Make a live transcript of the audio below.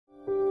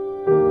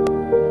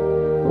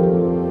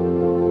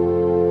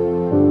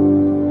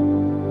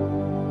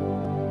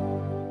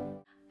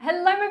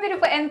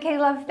Kate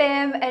Love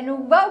fam,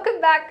 and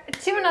welcome back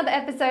to another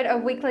episode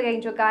of Weekly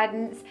Angel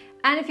Guidance.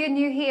 And if you're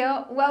new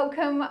here,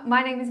 welcome.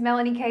 My name is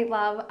Melanie Kate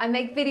Love. I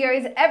make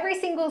videos every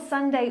single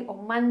Sunday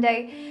or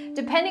Monday,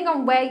 depending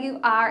on where you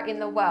are in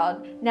the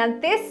world. Now,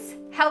 this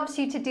helps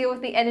you to deal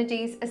with the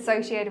energies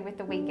associated with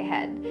the week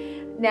ahead.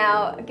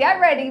 Now, get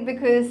ready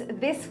because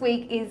this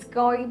week is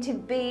going to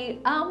be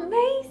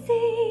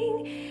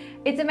amazing.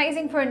 It's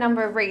amazing for a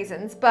number of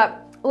reasons,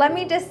 but let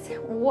me just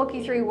walk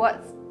you through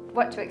what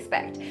to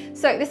expect.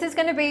 So this is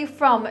going to be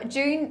from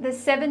June the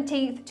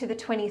 17th to the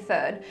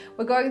 23rd.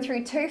 We're going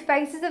through two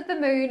phases of the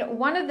moon.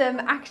 One of them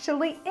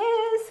actually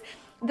is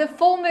the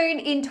full moon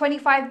in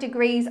 25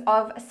 degrees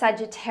of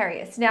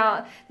Sagittarius.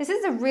 Now, this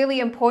is a really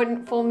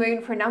important full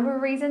moon for a number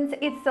of reasons.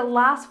 It's the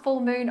last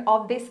full moon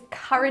of this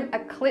current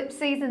eclipse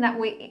season that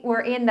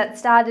we're in that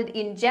started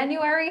in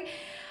January.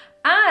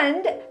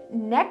 And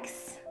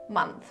next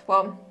month,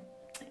 well,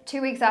 2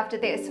 weeks after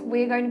this,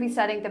 we're going to be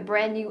starting the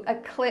brand new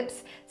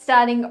eclipse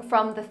starting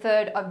from the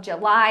 3rd of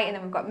July. And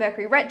then we've got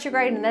Mercury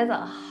retrograde, and there's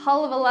a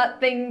hell of a lot of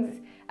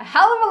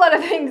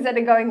things that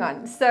are going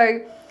on.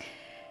 So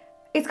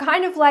it's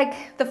kind of like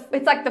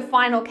it's like the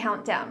final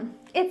countdown.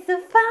 It's the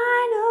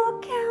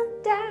final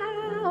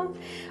countdown.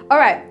 All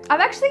right,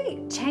 I've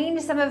actually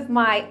changed some of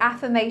my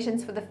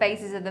affirmations for the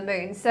phases of the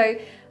moon. So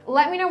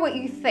let me know what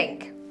you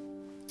think.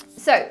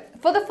 So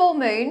for the full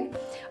moon,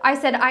 I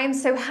said, I am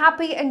so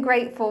happy and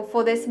grateful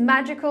for this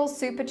magical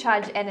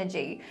supercharged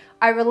energy.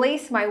 I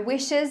release my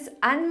wishes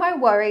and my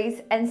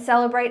worries and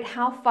celebrate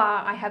how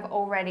far I have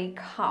already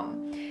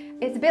come.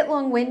 It's a bit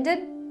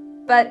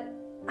long-winded, but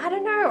I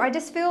don't know. I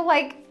just feel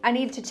like I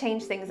need to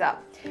change things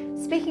up.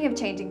 Speaking of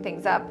changing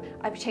things up,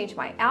 I've changed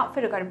my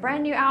outfit. I've got a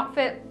brand new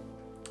outfit.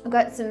 I've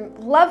got some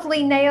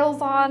lovely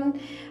nails on,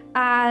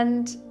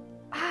 and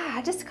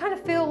I just kind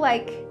of feel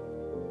like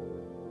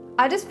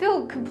I just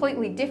feel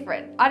completely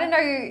different. I don't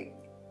know,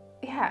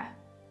 yeah.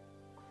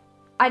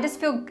 I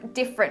just feel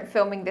different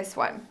filming this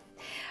one.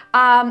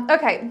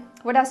 Okay,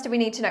 what else do we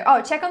need to know?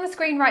 Oh, check on the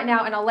screen right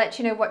now and I'll let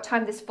you know what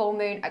time this full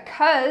moon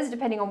occurs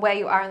depending on where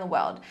you are in the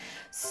world.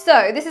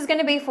 So this is going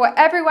to be for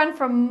everyone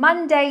from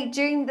Monday,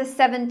 June the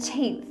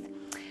 17th.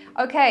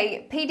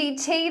 Okay,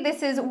 PDT,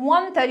 this is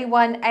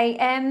 1:31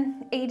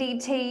 a.m,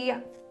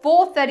 EDT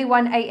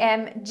 4:31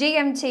 a.m,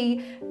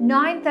 GMT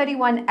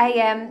 9:31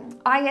 a.m,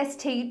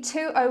 IST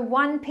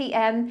 2:01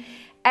 p.m,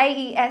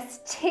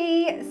 AEST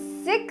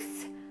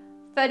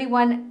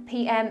 6:31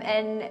 p.m,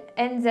 and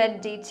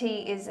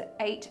NZST is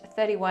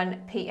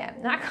 8:31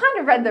 p.m. Now I kind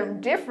of read them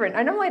different.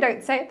 I normally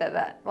don't say it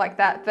like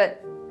that,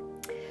 but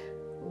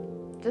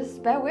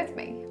just bear with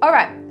me. All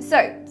right,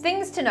 so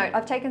things to note.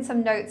 I've taken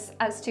some notes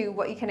as to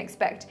what you can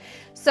expect.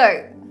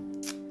 So,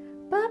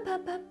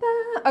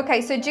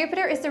 okay, so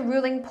Jupiter is the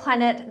ruling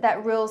planet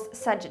that rules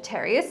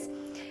Sagittarius,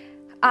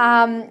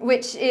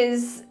 which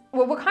is,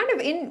 well, we're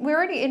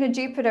already in a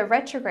Jupiter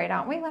retrograde,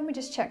 aren't we? Let me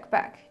just check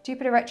back.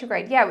 Jupiter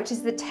retrograde, yeah, which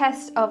is the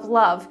test of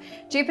love.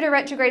 Jupiter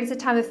retrograde is a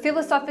time of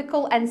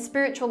philosophical and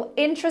spiritual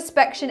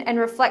introspection and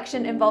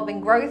reflection involving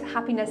growth,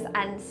 happiness,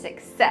 and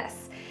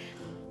success.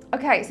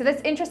 Okay, so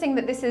that's interesting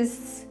that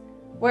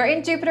we're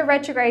in Jupiter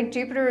retrograde.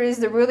 Jupiter is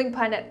the ruling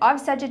planet of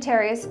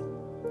Sagittarius.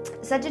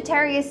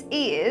 Sagittarius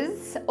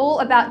is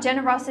all about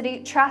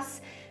generosity,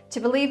 trust, to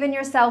believe in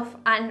yourself,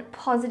 and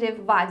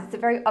positive vibes. It's a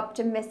very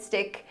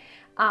optimistic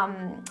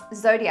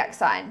zodiac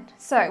sign.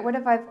 So what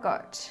have I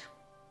got?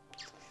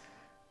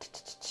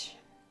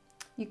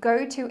 You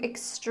go to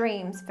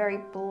extremes, very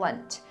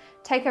blunt.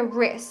 Take a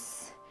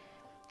risk.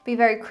 Be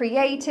very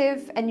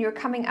creative, and you're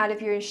coming out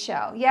of your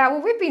shell. Yeah,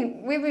 well, we've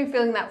been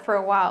feeling that for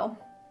a while.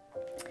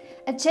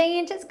 A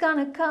change is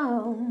gonna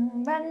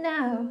come right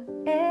now.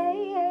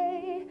 Hey,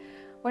 hey.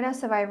 What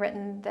else have I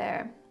written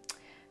there?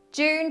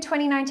 June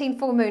 2019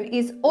 full moon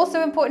is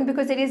also important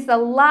because it is the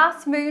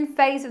last moon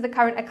phase of the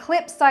current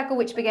eclipse cycle,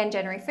 which began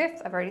January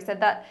 5th. I've already said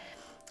that.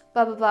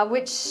 Blah, blah, blah,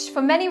 which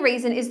for many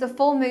reasons is the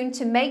full moon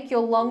to make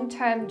your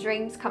long-term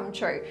dreams come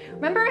true.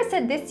 Remember I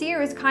said this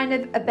year is kind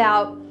of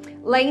about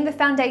laying the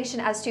foundation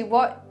as to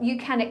what you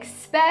can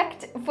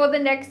expect for the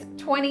next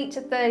 20 to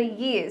 30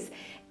 years.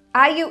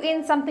 Are you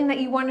in something that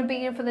you want to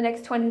be in for the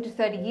next 20 to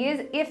 30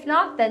 years? If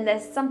not, then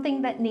there's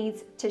something that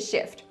needs to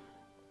shift.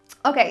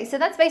 Okay, so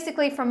that's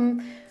basically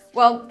from,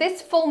 well,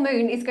 this full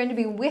moon is going to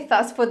be with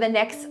us for the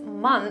next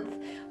month.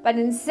 But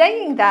in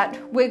saying that,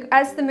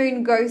 as the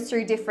moon goes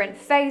through different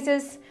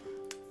phases,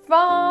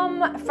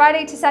 from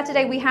Friday to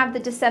Saturday, we have the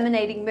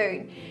disseminating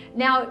moon.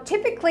 Now,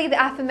 typically the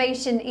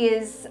affirmation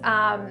is,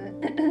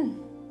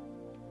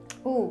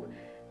 ooh,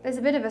 there's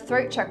a bit of a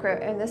throat chakra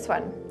in this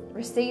one,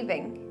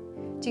 receiving.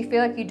 Do you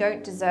feel like you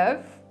don't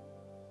deserve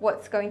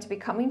what's going to be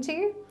coming to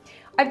you?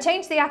 I've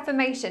changed the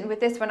affirmation with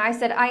this one. I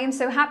said, I am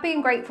so happy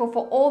and grateful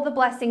for all the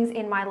blessings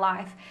in my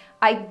life.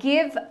 I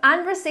give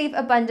and receive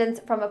abundance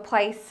from a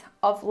place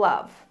of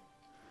love.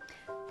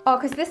 Oh,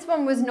 because this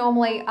one was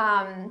normally,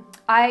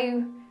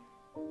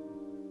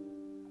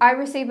 I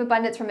receive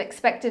abundance from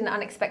expected and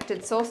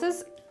unexpected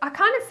sources. I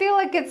kind of feel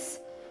like it's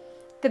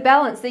the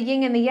balance, the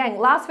yin and the yang.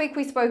 Last week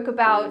we spoke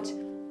about,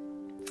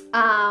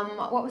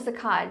 what was the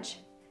card?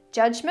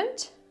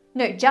 Judgment?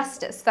 No,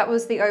 Justice. That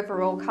was the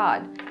overall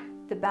card.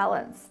 The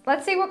Balance.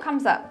 Let's see what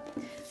comes up.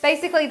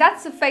 Basically,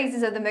 that's the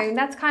phases of the moon.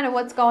 That's kind of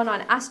what's going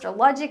on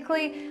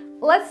astrologically.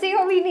 Let's see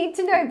what we need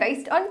to know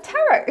based on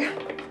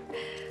tarot.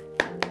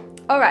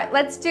 All right,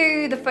 let's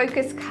do the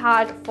focus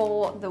card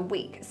for the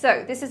week.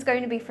 So this is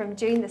going to be from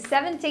June the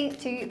 17th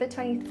to the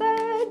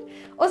 23rd.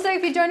 Also,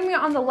 if you're joining me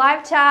on the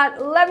live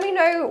chat, let me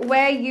know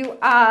where you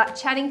are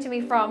chatting to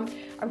me from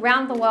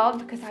around the world,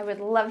 because I would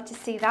love to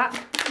see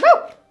that.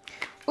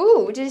 Woo!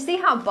 Ooh, did you see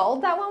how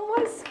bold that one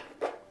was?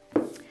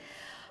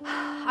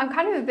 I'm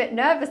kind of a bit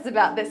nervous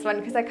about this one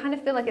because I kind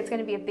of feel like it's going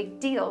to be a big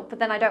deal, but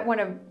then I don't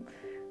want to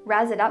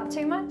razz it up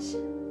too much.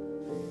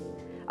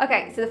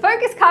 Okay, so the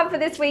focus card for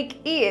this week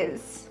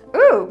is,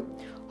 ooh,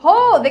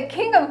 oh, the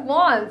King of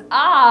Wands.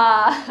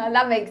 Ah,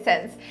 that makes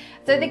sense.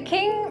 So the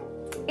King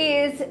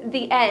is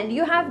the end.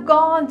 You have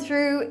gone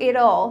through it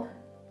all.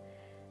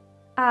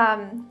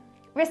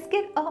 Risk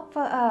it all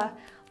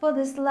for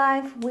this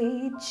life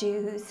we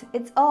choose.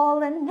 It's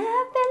all an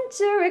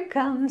adventure, it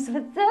comes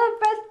with a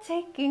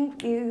breathtaking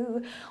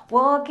view.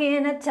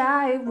 Walking a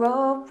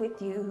tightrope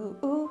with you.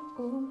 Ooh,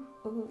 ooh,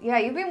 ooh. Yeah,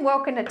 you've been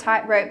walking a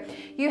tightrope.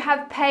 You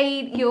have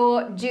paid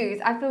your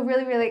dues. I feel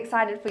really, really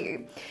excited for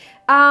you.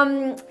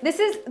 This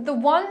is, the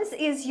Wands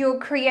is your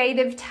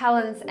creative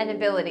talents and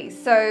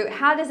abilities. So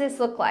how does this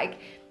look like?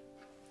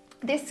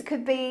 This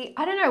could be,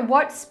 I don't know,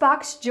 what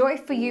sparks joy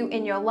for you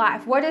in your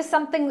life? What is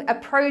something, a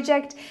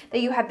project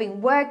that you have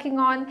been working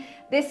on?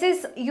 This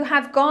is, you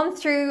have gone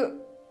through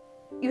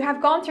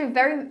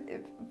very,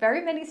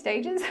 very many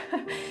stages.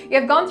 You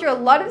have gone through a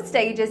lot of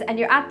stages and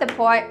you're at the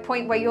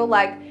point where you're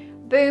like,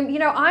 boom, you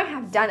know, I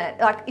have done it.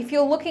 Like if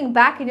you're looking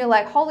back and you're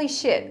like, holy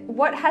shit,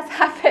 what has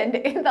happened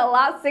in the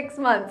last 6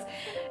 months?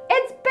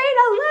 It's been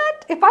a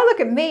lot. If I look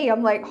at me,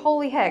 I'm like,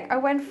 holy heck, I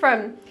went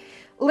from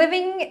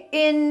living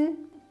in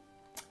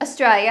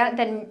Australia,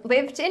 then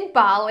lived in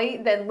Bali,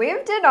 then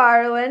lived in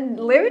Ireland,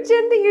 lived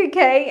in the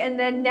UK, and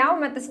then now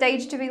I'm at the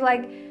stage to be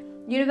like,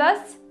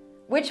 universe,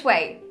 which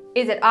way?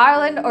 Is it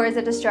Ireland or is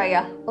it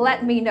Australia?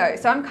 Let me know.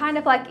 So I'm kind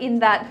of like in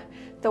that,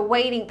 the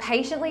waiting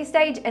patiently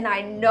stage, and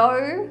I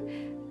know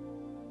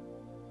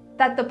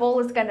that the ball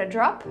is gonna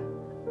drop.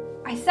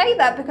 I say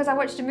that because I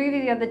watched a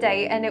movie the other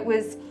day and it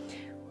was,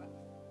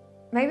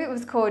 maybe it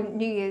was called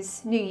New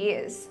Year's.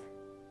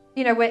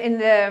 You know, when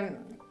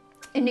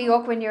in New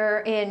York, when you're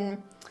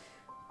in,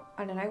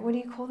 I don't know, what do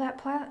you call that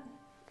plant?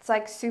 It's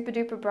like super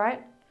duper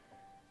bright.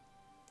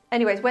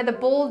 Anyways, where the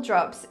ball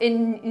drops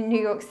in New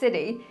York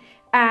City,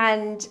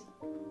 and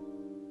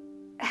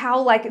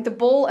how like the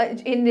ball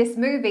in this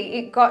movie,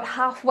 it got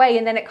halfway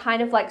and then it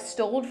kind of like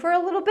stalled for a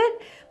little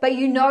bit, but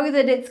you know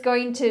that it's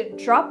going to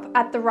drop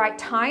at the right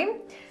time.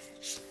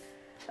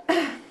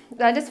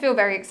 I just feel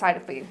very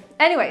excited for you.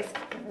 Anyways,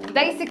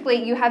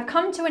 basically you have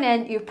come to an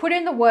end, you've put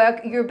in the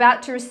work, you're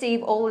about to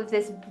receive all of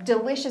this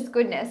delicious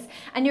goodness,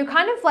 and you're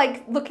kind of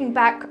like looking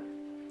back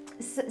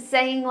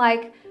saying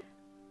like,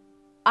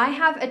 I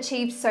have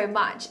achieved so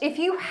much. If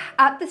you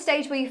at the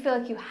stage where you feel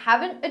like you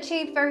haven't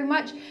achieved very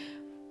much,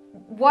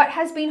 what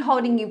has been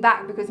holding you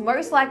back? Because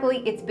most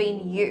likely it's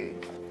been you.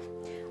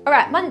 All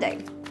right, Monday.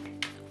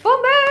 Full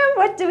moon,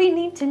 what do we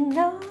need to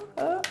know?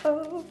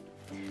 All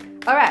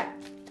right.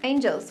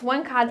 Angels,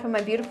 one card from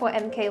my beautiful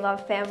MK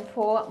Love fam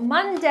for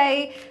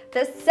Monday,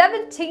 the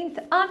 17th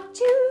of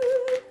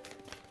June.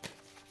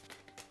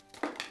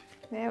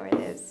 There it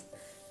is.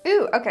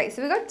 Ooh, okay,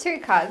 so we got 2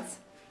 cards.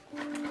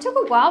 It took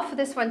a while for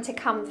this one to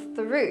come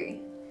through.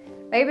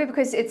 Maybe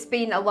because it's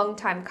been a long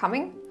time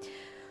coming.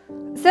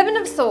 7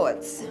 of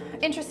Swords,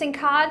 interesting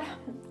card.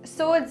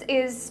 Swords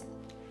is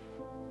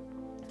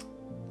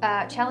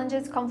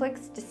challenges,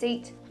 conflicts,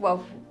 deceit.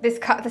 Well, this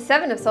card, the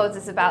 7 of Swords,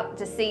 is about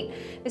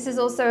deceit. This is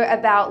also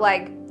about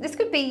like, this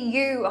could be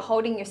you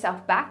holding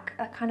yourself back.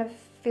 I kind of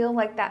feel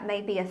like that may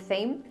be a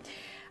theme.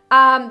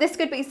 This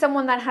could be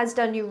someone that has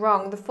done you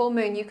wrong. The full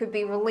moon, you could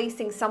be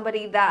releasing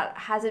somebody that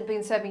hasn't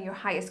been serving your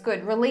highest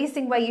good.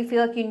 Releasing where you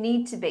feel like you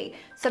need to be.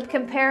 Stop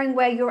comparing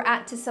where you're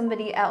at to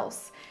somebody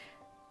else.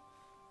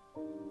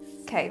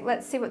 Okay,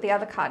 let's see what the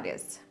other card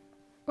is.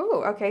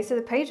 Oh, okay, so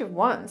the Page of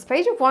Wands.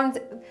 Page of Wands,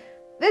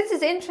 this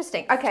is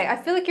interesting. Okay, I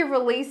feel like you're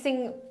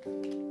releasing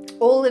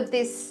all of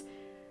this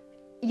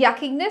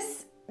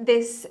yuckiness,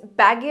 this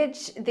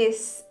baggage,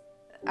 this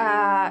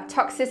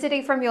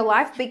toxicity from your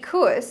life,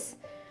 because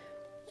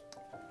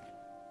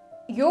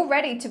you're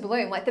ready to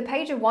bloom. Like the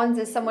Page of Wands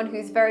is someone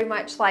who's very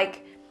much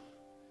like,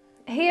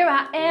 here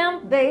I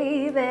am,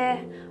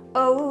 baby.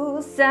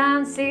 Oh,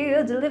 signed,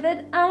 sealed,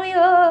 delivered, I'm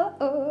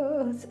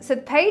yours. So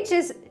the Page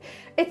is,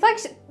 it's like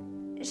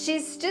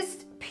she's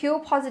just pure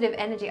positive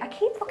energy. I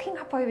keep looking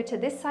up over to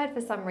this side for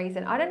some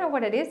reason. I don't know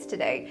what it is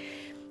today.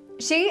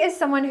 She is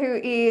someone who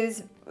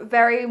is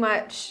very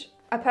much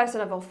a person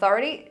of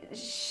authority.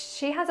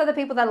 She has other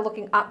people that are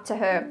looking up to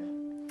her.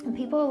 And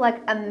people are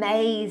like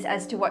amazed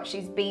as to what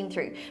she's been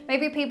through.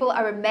 Maybe people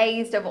are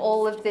amazed of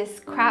all of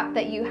this crap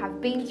that you have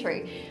been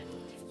through.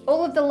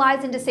 All of the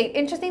lies and deceit.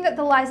 Interesting that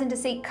the lies and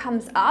deceit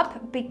comes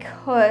up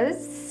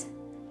because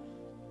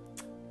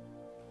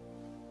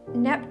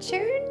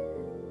Neptune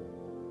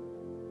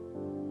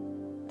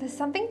there's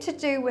something to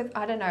do with,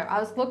 I don't know, I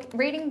was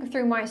reading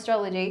through my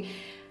astrology,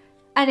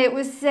 and it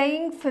was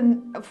saying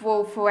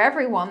for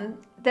everyone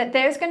that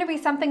there's going to be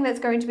something that's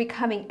going to be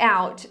coming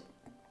out,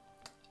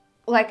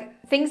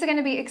 like things are going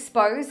to be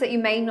exposed that you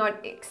may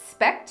not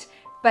expect,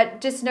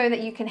 but just know that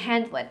you can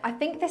handle it. I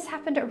think this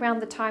happened around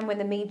the time when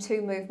the Me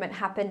Too movement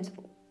happened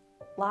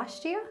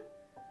last year,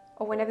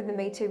 or whenever the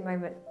Me Too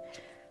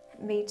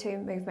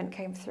movement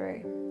came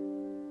through.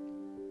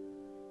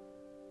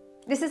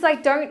 This is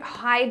like, don't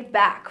hide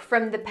back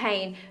from the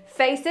pain.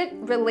 Face it,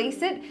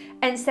 release it,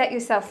 and set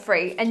yourself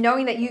free. And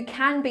knowing that you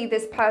can be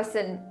this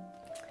person.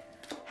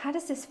 How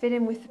does this fit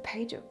in with the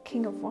page of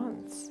King of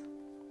Wands?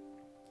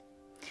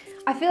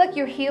 I feel like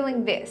you're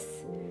healing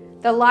this.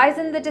 The lies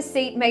and the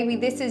deceit, maybe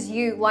this is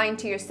you lying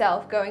to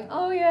yourself going,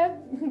 oh yeah,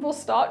 we'll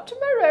start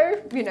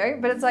tomorrow, you know,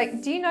 but it's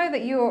like, do you know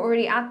that you are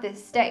already at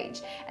this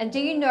stage? And do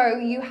you know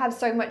you have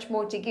so much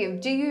more to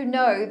give? Do you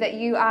know that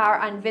you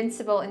are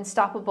invincible,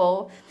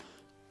 unstoppable?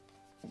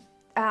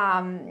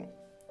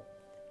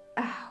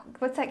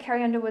 What's that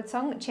Carrie Underwood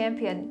song?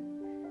 Champion.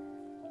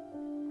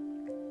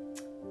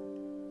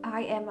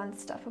 I am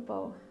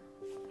unstoppable.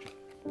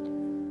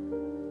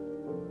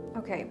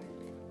 Okay.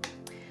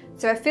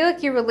 So I feel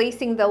like you're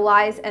releasing the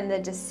lies and the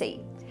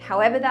deceit,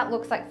 however that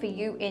looks like for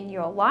you in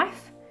your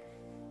life.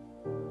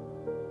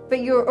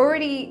 But you're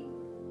already,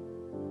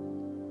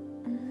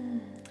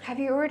 have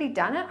you already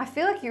done it? I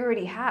feel like you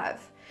already have.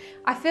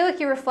 I feel like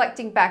you're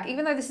reflecting back,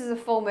 even though this is a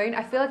full moon,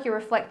 I feel like you're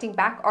reflecting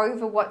back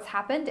over what's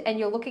happened, and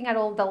you're looking at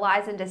all the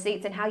lies and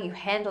deceits and how you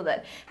handled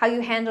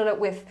it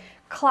with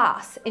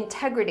class,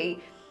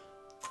 integrity,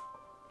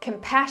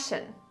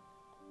 compassion.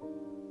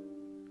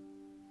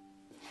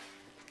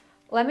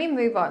 Let me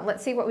move on.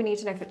 Let's see what we need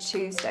to know for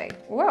Tuesday.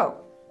 Whoa.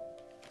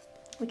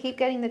 We keep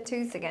getting the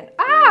twos again.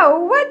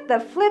 Oh, what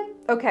the flip?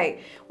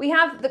 Okay, we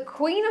have the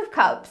Queen of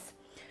Cups.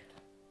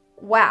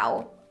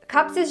 Wow.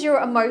 Cups is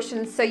your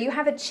emotions, so you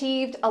have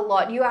achieved a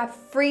lot. You have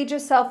freed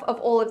yourself of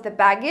all of the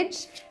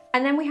baggage.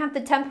 And then we have the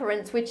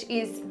Temperance, which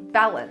is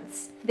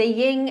balance. The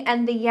yin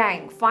and the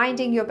yang,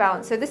 finding your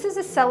balance. So this is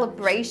a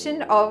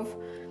celebration of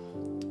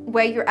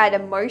where you're at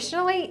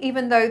emotionally,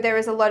 even though there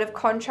is a lot of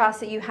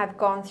contrast that you have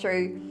gone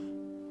through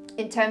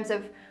in terms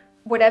of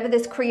whatever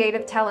this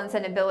creative talents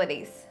and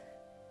abilities.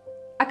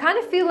 I kind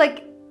of feel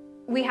like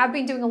we have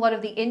been doing a lot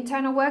of the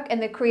internal work,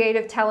 and the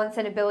creative talents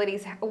and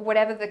abilities,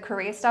 whatever the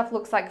career stuff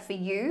looks like for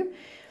you,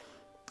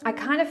 I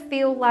kind of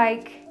feel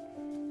like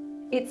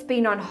it's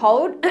been on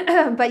hold,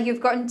 but you've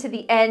gotten to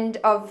the end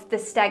of the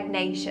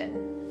stagnation.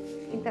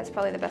 I think that's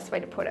probably the best way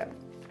to put it.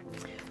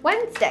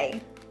 Wednesday.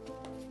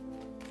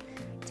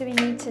 Do we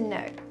need to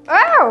know?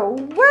 Oh,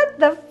 what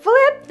the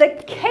flip?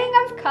 The King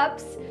of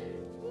Cups.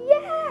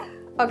 Yeah.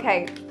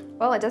 Okay.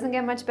 Well, it doesn't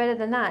get much better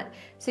than that.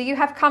 So you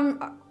have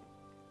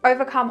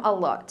overcome a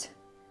lot.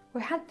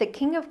 We had the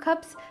King of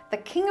Cups, the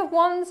King of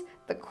Wands,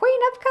 the Queen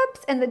of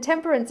Cups, and the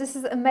Temperance. This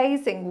is an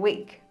amazing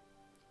week.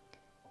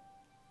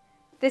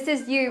 This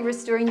is you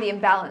restoring the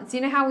imbalance.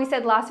 You know how we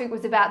said last week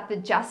was about the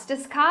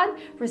Justice card,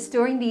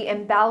 restoring the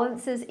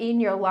imbalances in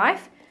your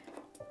life?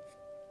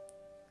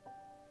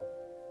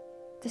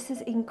 This is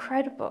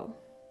incredible.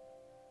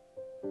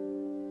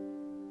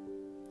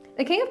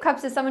 The King of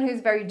Cups is someone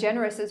who's very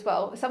generous as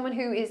well. Someone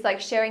who is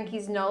like sharing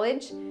his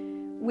knowledge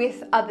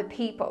with other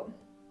people.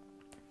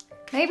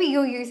 Maybe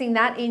you're using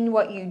that in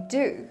what you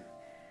do.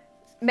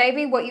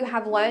 Maybe what you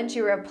have learned,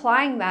 you're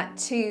applying that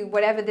to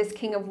whatever this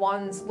King of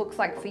Wands looks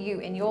like for you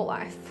in your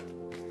life.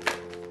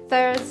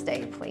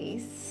 Thursday,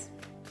 please.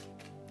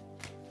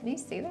 Can you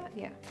see that?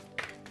 Yeah.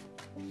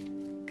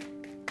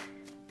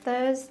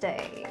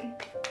 Thursday.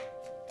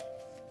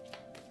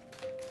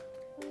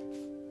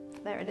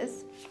 There it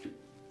is.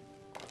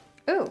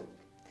 Ooh,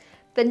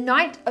 the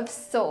Knight of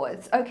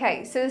Swords.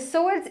 Okay, so the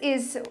Swords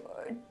is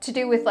to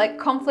do with like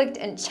conflict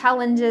and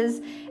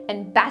challenges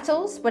and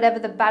battles, whatever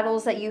the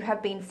battles that you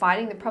have been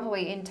fighting. They're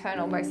probably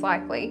internal, most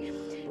likely.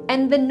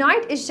 And the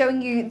Knight is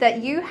showing you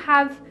that you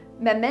have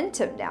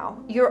momentum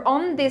now. You're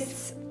on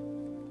this,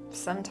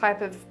 some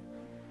type of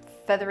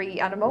feathery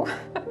animal.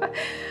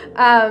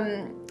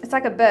 It's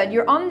like a bird.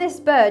 You're on this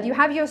bird. You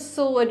have your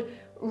sword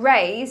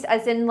raised,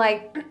 as in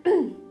like,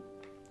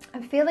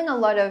 I'm feeling a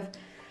lot of,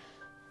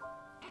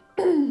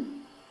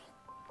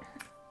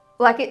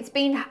 like it's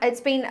been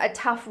a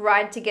tough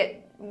ride to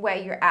get where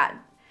you're at.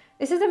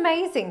 This is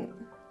amazing.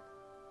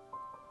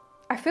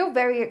 I feel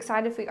very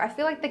excited for you. I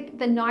feel like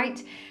the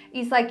Knight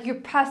is like you're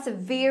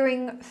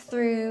persevering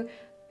through,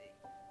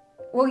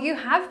 well, you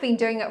have been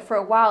doing it for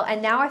a while,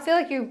 and now I feel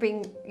like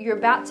you're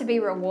about to be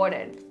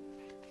rewarded.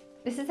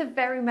 This is a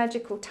very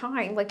magical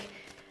time. Like,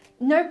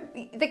 no,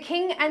 the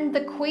King and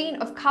the Queen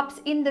of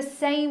Cups in the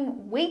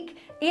same week,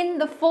 in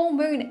the full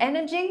moon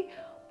energy.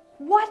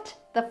 What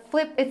the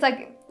flip? It's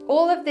like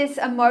all of this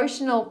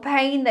emotional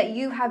pain that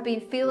you have been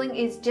feeling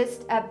is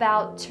just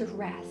about to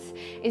rest.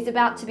 It's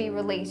about to be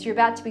released. You're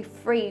about to be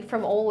free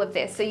from all of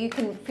this, so you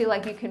can feel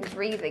like you can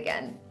breathe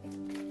again.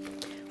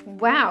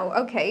 Wow,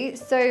 okay,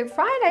 so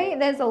Friday,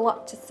 there's a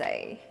lot to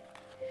say.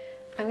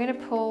 I'm gonna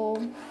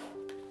pull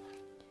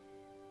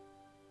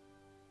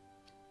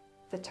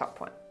the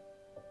top one?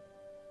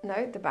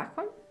 No, the back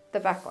one? The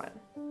back one.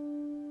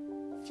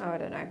 Oh, I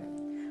don't know.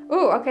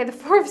 Oh, okay, the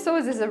Four of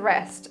Swords is a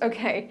rest.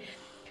 Okay.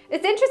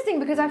 It's interesting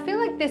because I feel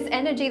like this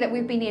energy that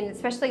we've been in,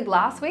 especially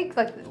last week,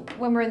 like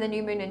when we're in the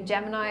new moon in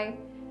Gemini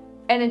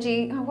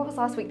energy, oh, what was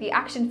last week? The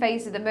action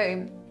phase of the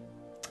moon.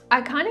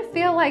 I kind of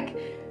feel like,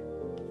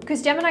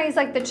 because Gemini is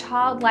like the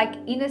childlike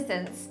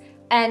innocence,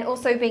 and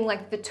also being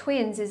like the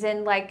twins is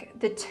in like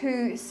the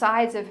two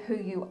sides of who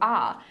you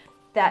are,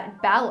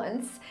 that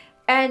balance.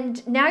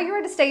 And now you're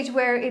at a stage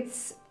where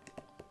it's,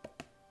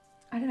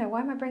 I don't know,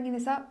 why am I bringing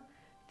this up?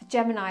 The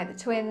Gemini, the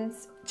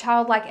twins,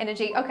 childlike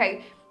energy.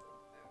 Okay.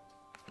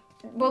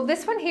 Well,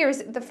 this one here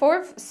is the Four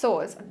of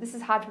Swords. This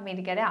is hard for me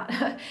to get out.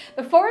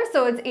 The Four of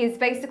Swords is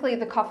basically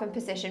the coffin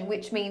position,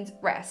 which means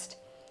rest.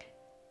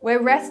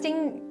 We're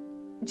resting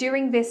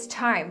during this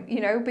time,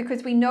 you know,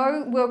 because we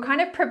know we're kind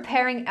of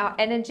preparing our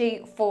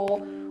energy for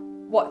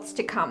what's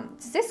to come.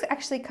 Does this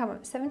actually come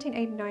up? 17,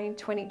 18, 19,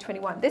 20,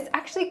 21. This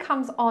actually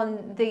comes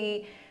on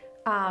the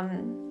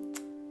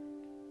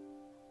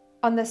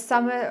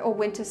summer or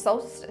winter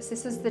solstice.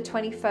 This is the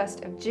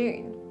 21st of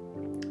June.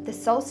 The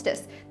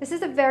solstice. This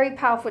is a very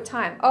powerful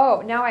time.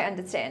 Oh, now I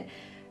understand.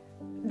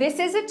 This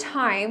is a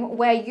time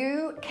where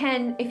you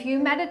can, if you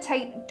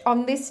meditate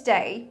on this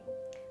day,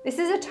 this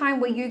is a time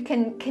where you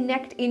can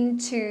connect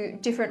into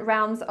different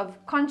realms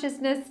of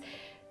consciousness,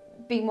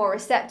 be more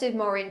receptive,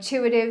 more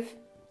intuitive,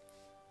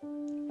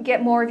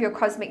 get more of your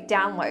cosmic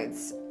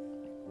downloads.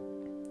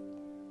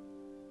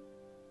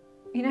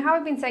 You know how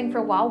I've been saying for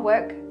a while,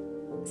 work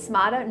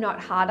smarter, not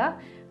harder?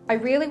 I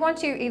really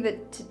want you either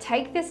to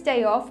take this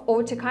day off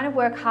or to kind of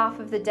work half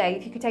of the day.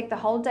 If you could take the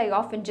whole day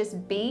off and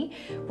just be,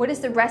 what does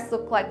the rest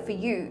look like for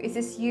you? Is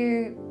this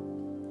you,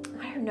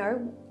 I don't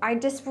know. I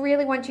just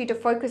really want you to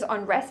focus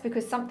on rest,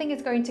 because something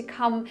is going to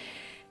come,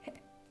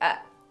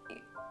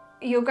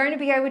 you're going to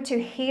be able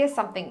to hear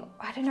something.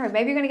 I don't know,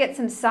 maybe you're going to get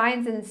some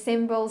signs and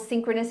symbols,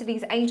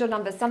 synchronicities, angel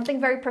numbers, something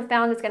very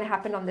profound is going to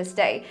happen on this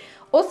day.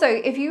 Also,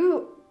 if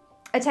you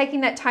are taking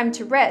that time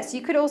to rest,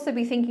 you could also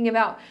be thinking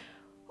about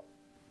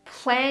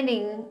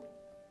planning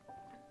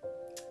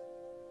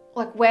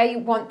like where you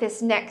want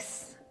this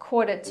next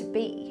quarter to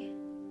be,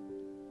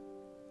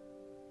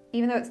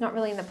 even though it's not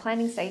really in the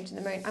planning stage of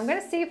the moon. I'm going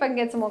to see if I can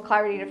get some more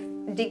clarity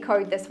to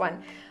decode this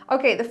one.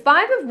 Okay, the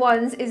Five of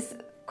Wands is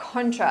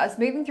contrast,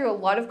 moving through a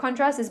lot of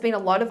contrast. There's been a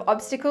lot of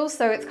obstacles,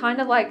 so it's kind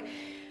of like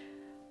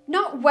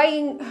not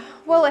weighing,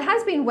 well, it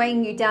has been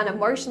weighing you down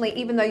emotionally.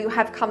 Even though you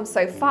have come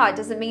so far, it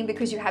doesn't mean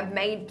because you have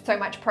made so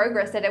much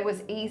progress that it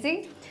was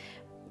easy.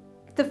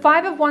 The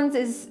Five of Wands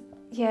is,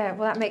 yeah,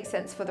 well, that makes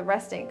sense for the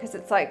resting, because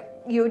it's like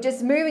you're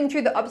just moving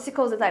through the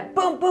obstacles. It's like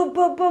boom, boom,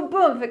 boom, boom,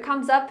 boom. If it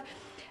comes up,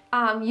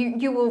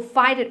 you will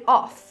fight it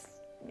off,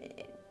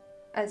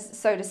 as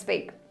so to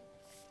speak.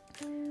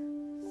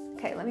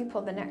 Okay, let me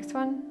pull the next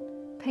one.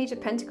 Page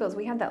of Pentacles.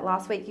 We had that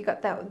last week. You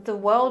got the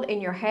world in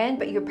your hand,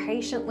 but you're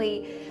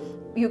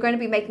going to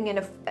be making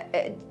an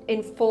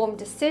informed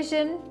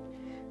decision.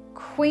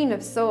 Queen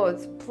of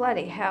Swords.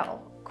 Bloody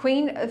hell.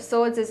 Queen of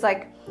Swords is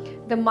like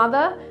the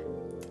mother.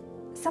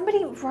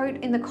 Somebody wrote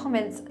in the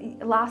comments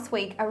last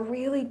week a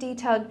really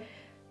detailed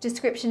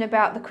description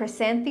about the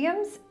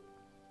chrysanthemums.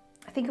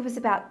 I think it was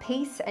about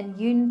peace and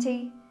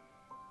unity.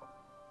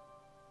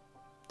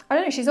 I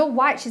don't know, she's all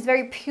white, she's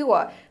very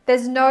pure.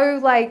 There's no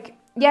like,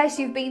 yes,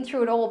 you've been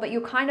through it all, but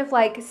you're kind of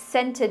like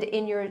centered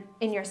in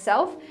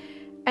yourself.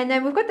 And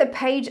then we've got the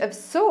Page of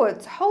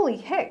Swords. Holy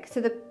heck. So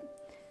the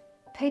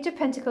Page of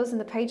Pentacles and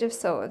the Page of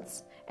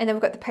Swords. And then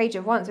we've got the Page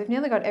of Wands. We've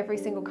nearly got every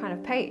single kind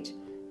of page.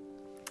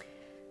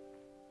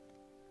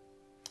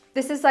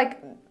 This is like,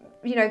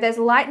 you know, there's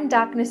light and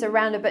darkness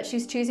around her, but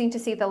she's choosing to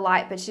see the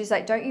light. But she's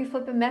like, don't you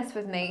flip a mess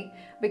with me,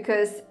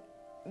 because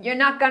you're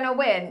not gonna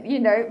win, you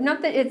know.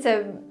 Not that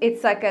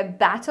it's like a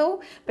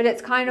battle, but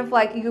it's kind of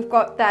like you've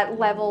got that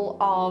level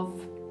of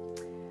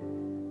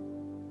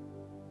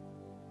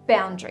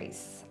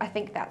boundaries. I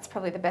think that's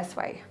probably the best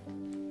way.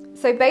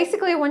 So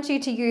basically I want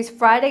you to use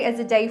Friday as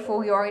a day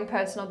for your own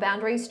personal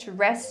boundaries, to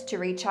rest, to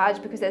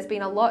recharge, because there's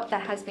been a lot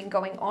that has been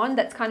going on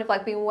that's kind of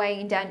like been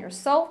weighing down your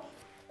soul.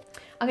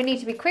 I'm gonna need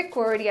to be quick.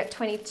 We're already at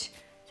 22, is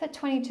that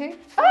 22?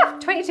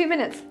 22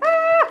 minutes.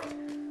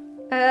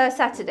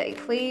 Saturday,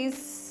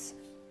 please.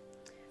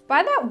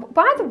 By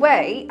the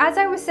way, as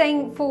I was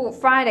saying for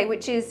Friday,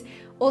 which is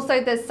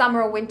also the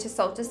summer or winter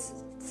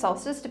solstice,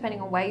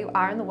 depending on where you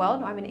are in the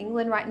world. I'm in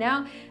England right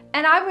now,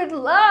 and I would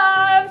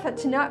love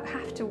to not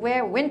have to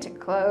wear winter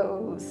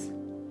clothes.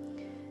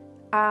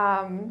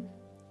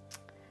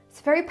 It's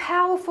a very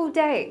powerful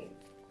day,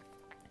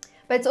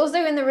 but it's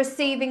also in the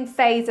receiving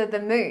phase of the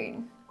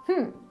moon.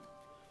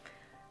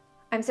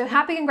 I'm so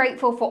happy and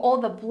grateful for all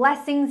the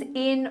blessings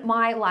in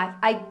my life.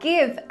 I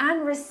give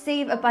and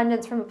receive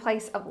abundance from a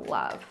place of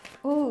love.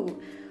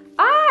 Ooh,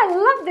 I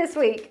love this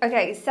week.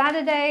 Okay,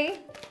 Saturday.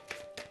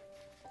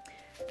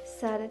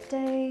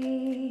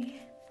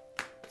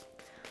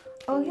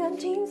 Oh, your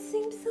dreams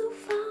seem so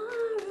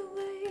far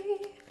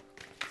away.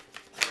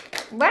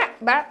 Blah,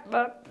 blah,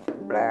 blah,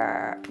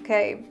 blah.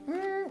 Okay,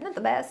 not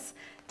the best.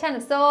 Ten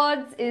of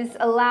Swords is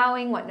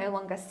allowing what no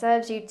longer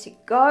serves you to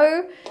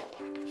go.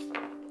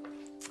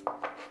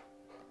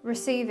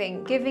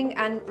 Receiving, giving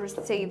and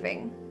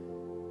receiving.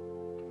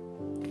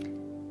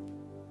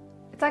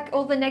 It's like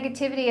all the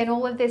negativity and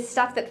all of this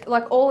stuff that,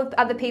 like all of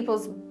other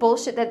people's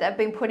bullshit that they've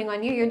been putting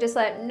on you, you're just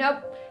like,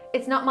 nope,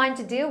 it's not mine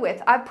to deal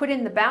with. I've put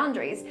in the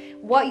boundaries.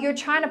 What you're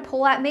trying to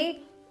pull at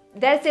me,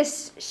 there's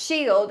this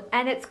shield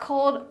and it's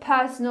called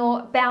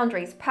personal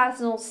boundaries,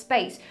 personal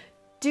space.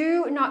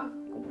 Do not,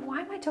 why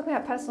am I talking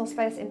about personal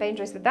space and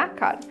boundaries with that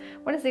card?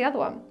 What is the other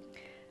one?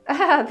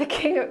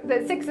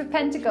 The Six of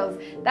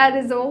Pentacles. That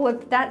is all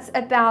of, that's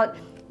about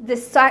the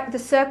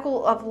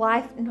circle of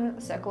life, not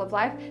the circle of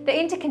life, the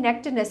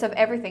interconnectedness of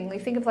everything. We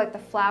think of like the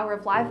flower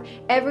of life,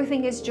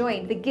 everything is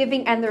joined, the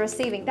giving and the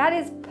receiving. That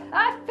is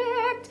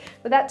perfect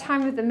for that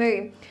time of the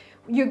moon.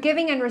 You're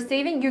giving and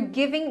receiving, you're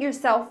giving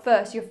yourself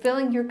first, you're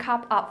filling your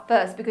cup up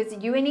first because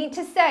you need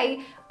to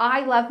say,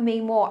 I love me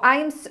more.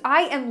 I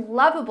am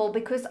lovable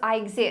because I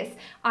exist.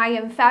 I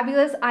am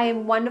fabulous, I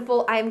am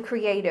wonderful, I am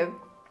creative.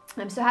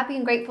 I'm so happy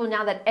and grateful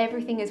now that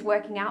everything is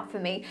working out for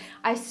me.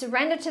 I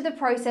surrender to the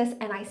process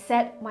and I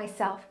set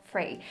myself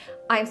free.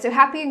 I'm so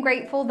happy and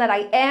grateful that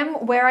I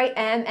am where I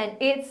am and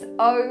it's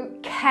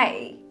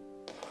okay.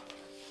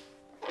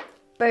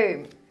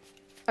 Boom.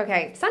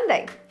 Okay,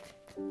 Sunday.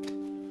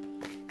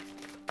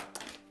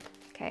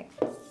 Okay.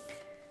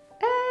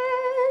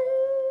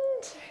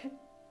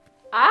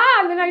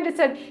 And then I just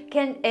said,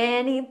 can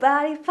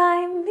anybody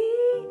find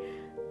me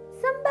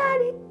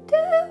somebody to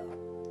love?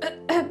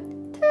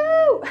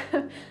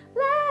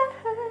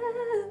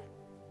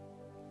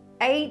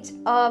 8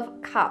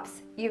 of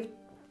Cups. You've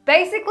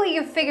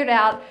figured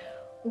out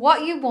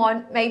what you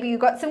want. Maybe you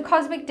got some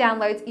cosmic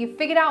downloads. You've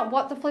figured out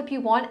what the flip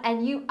you want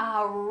and you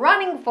are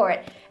running for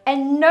it.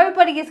 And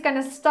nobody is going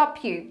to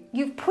stop you.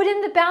 You've put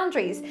in the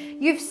boundaries.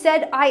 You've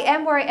said, I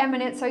am where I am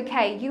and it's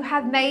okay. You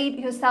have made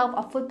yourself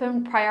a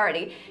flippin'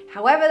 priority.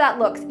 However that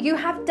looks, you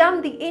have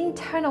done the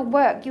internal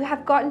work. You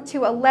have gotten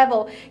to a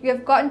level. You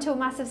have gotten to a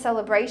massive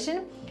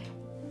celebration.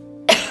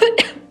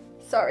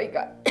 Sorry,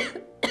 God.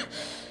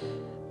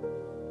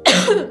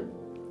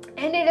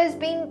 And it has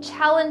been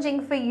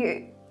challenging for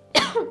you.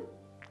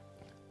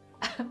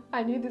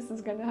 I knew this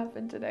was going to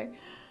happen today.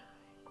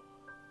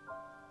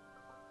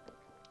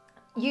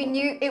 You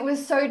knew it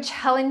was so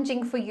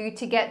challenging for you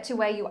to get to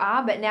where you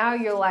are, but now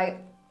you're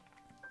like,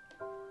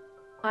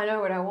 I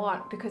know what I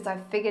want because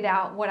I've figured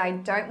out what I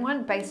don't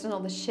want based on all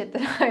the shit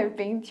that I've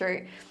been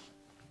through.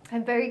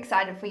 I'm very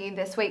excited for you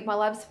this week, my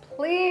loves.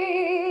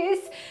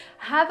 Please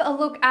have a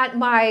look at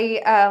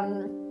my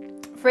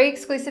free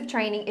exclusive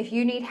training if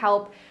you need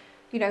help,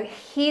 you know,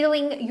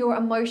 healing your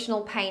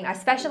emotional pain. I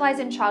specialize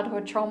in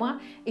childhood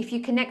trauma. If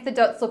you connect the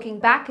dots looking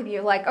back, if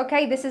you're like,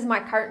 okay, this is my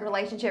current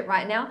relationship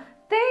right now,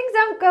 things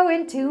aren't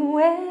going too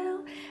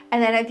well.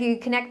 And then if you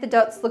connect the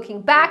dots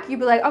looking back, you'll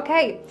be like,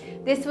 okay,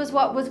 this was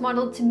what was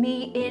modeled to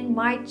me in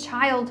my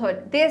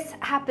childhood. This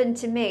happened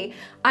to me.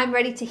 I'm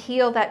ready to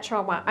heal that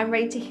trauma. I'm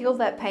ready to heal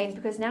that pain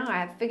because now I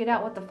have figured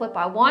out what the flip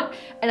I want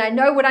and I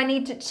know what I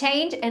need to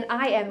change and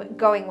I am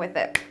going with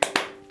it.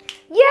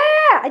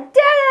 Yeah, I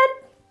did it.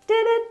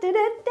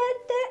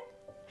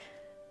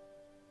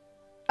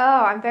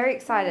 Oh, I'm very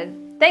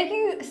excited. Thank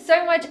you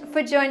so much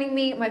for joining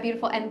me, my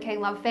beautiful NK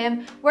Love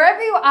fam.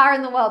 Wherever you are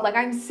in the world, like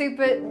I'm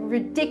super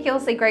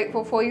ridiculously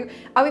grateful for you.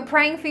 I'll be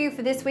praying for you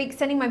for this week,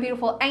 sending my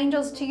beautiful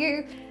angels to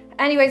you.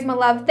 Anyways, my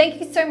love, thank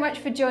you so much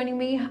for joining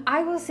me.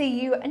 I will see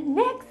you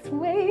next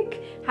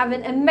week. Have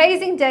an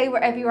amazing day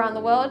wherever you are in the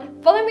world.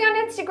 Follow me on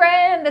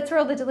Instagram. That's where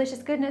all the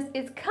delicious goodness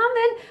is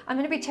coming. I'm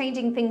going to be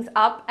changing things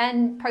up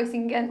and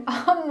posting again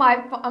on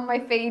my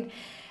feed.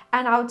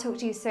 And I'll talk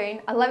to you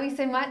soon. I love you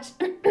so much.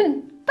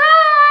 Bye.